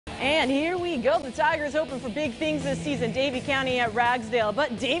And here we go. The Tigers hoping for big things this season. Davie County at Ragsdale.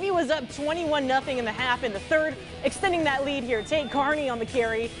 But Davie was up 21-0 in the half in the third, extending that lead here. Tate Carney on the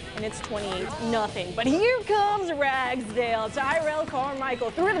carry, and it's 28-0. But here comes Ragsdale. Tyrell Carmichael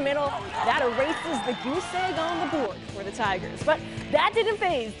through the middle. That erases the goose egg on the board for the Tigers. But that didn't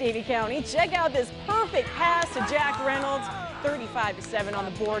faze Davie County. Check out this perfect pass to Jack Reynolds. 35-7 on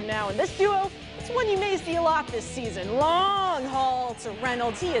the board now. And this duo, it's one you may see a lot this season. Long haul to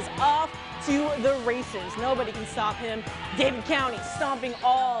Reynolds. He is off to the races. Nobody can stop him. Davie County stomping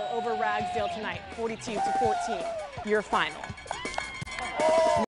all over Ragsdale tonight. 42-14, your final.